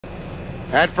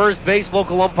At first base,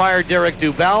 local umpire Derek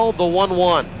Dubell, the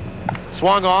 1-1.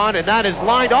 Swung on, and that is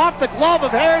lined off the glove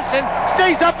of Harrison.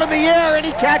 Stays up in the air, and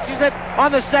he catches it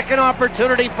on the second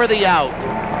opportunity for the out.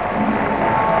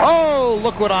 Oh,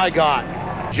 look what I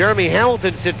got. Jeremy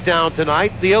Hamilton sits down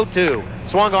tonight, the 0-2.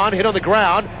 Swung on, hit on the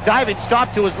ground. Diving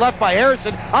stop to his left by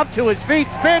Harrison. Up to his feet,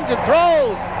 spins and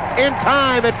throws. In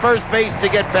time at first base to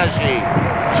get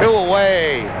Pesci. 2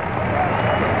 away.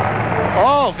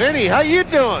 Oh, Vinny, how you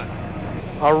doing?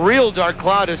 A real dark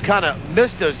cloud has kind of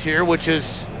missed us here, which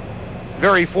is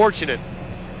very fortunate.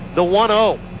 The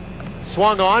 1-0.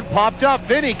 Swung on, popped up.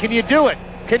 Vinny, can you do it?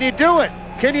 Can you do it?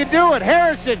 Can you do it?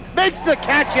 Harrison makes the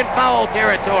catch in foul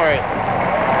territory.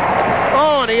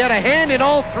 Oh, and he had a hand in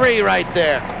all three right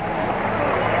there.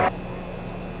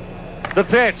 The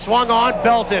pitch, swung on,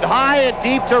 belted high and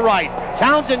deep to right.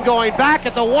 Townsend going back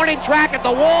at the warning track at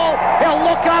the wall. He'll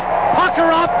look up,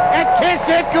 pucker up, and kiss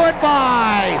it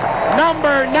goodbye.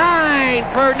 Number 9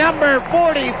 for number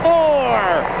 44.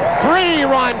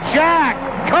 3-run jack.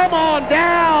 Come on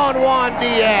down, Juan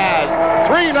Diaz.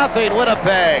 3-0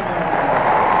 Winnipeg.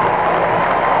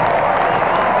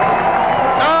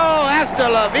 Oh, hasta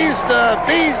la vista,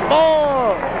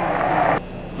 baseball.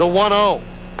 The 1-0.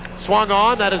 Swung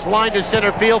on, that is lined to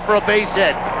center field for a base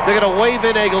hit. They're going to wave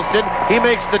in Eggleston. He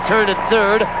makes the turn at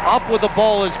third. Up with the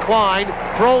ball is Klein.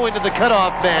 Throw into the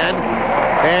cutoff man.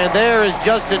 And there is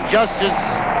Justin Justice.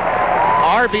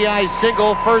 RBI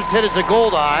single. First hit is a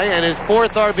Goldeye and his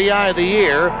 4th RBI of the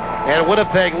year. And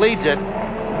Winnipeg leads it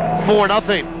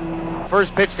 4-0.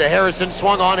 First pitch to Harrison.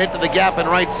 Swung on, hit to the gap in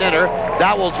right center.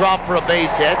 That will drop for a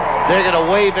base hit. They're going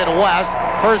to wave in West.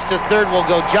 First to third will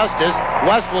go Justice.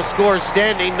 West will score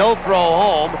standing, no throw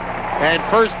home. And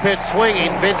first pitch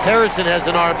swinging, Vince Harrison has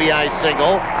an RBI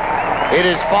single. It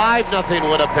is 5-0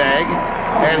 Winnipeg.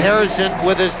 And Harrison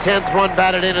with his 10th run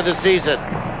batted into the season.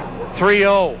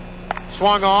 3-0.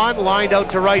 Swung on, lined out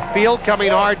to right field,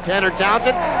 coming hard. Tanner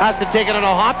Townsend has to take it on a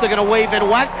hop. They're going to wave in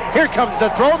West. Here comes the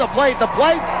throw, the plate.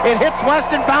 It hits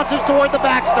West and bounces toward the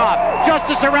backstop.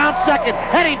 Justice around second,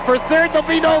 heading for third. There'll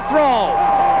be no throw.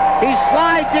 He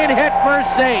slides in, hit first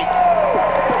safe.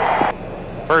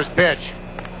 First pitch.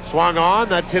 Swung on,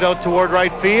 that's hit out toward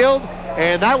right field,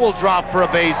 and that will drop for a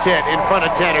base hit in front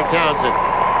of Tanner Townsend.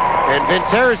 And Vince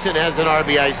Harrison has an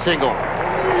RBI single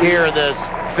here in this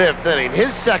 5th inning.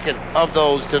 His 2nd of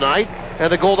those tonight,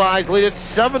 and the Goldeyes lead it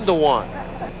 7-1.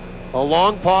 A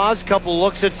long pause, couple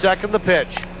looks at second, the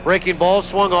pitch. Breaking ball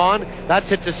swung on, that's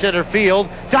hit to center field.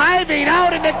 Diving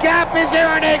out in the gap is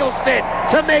Aharon Eggleston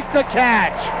to make the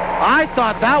catch. I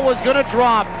thought that was going to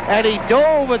drop, and he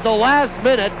dove at the last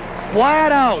minute,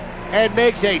 flat out, and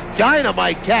makes a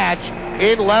dynamite catch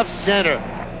in left center.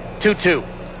 2-2.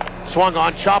 Swung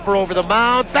on, chopper over the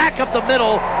mound, back up the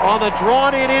middle on the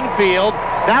drawn-in infield.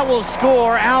 That will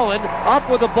score Allen. Up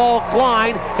with the ball,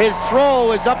 Klein. His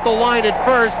throw is up the line at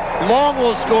first. Long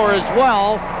will score as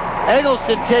well.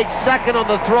 Eggleston takes second on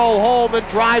the throw home and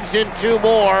drives in 2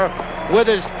 more with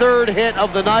his 3rd hit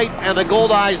of the night, and the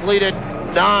Goldeyes lead it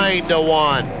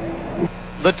 9-1.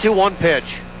 The 2-1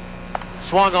 pitch.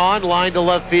 Swung on, line to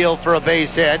left field for a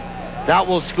base hit. That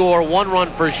will score 1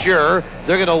 run for sure.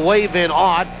 They're going to wave in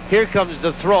Ott. Here comes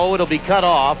the throw. It'll be cut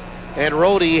off. And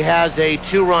Rhodey has a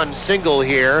 2-run single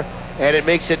here. And it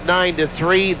makes it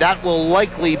 9-3. That will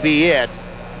likely be it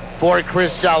for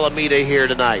Chris Salamida here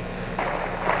tonight.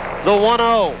 The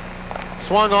 1-0.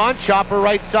 Swung on, chopper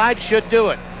right side, should do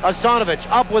it. Asanovich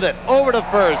up with it, over to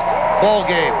first. Ball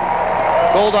game.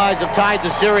 Goldeyes have tied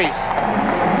the series.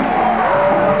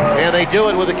 And they do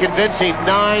it with a convincing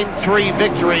 9-3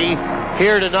 victory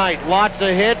here tonight. Lots of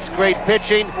hits, great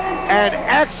pitching, and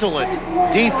excellent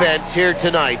defense here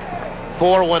tonight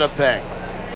for Winnipeg.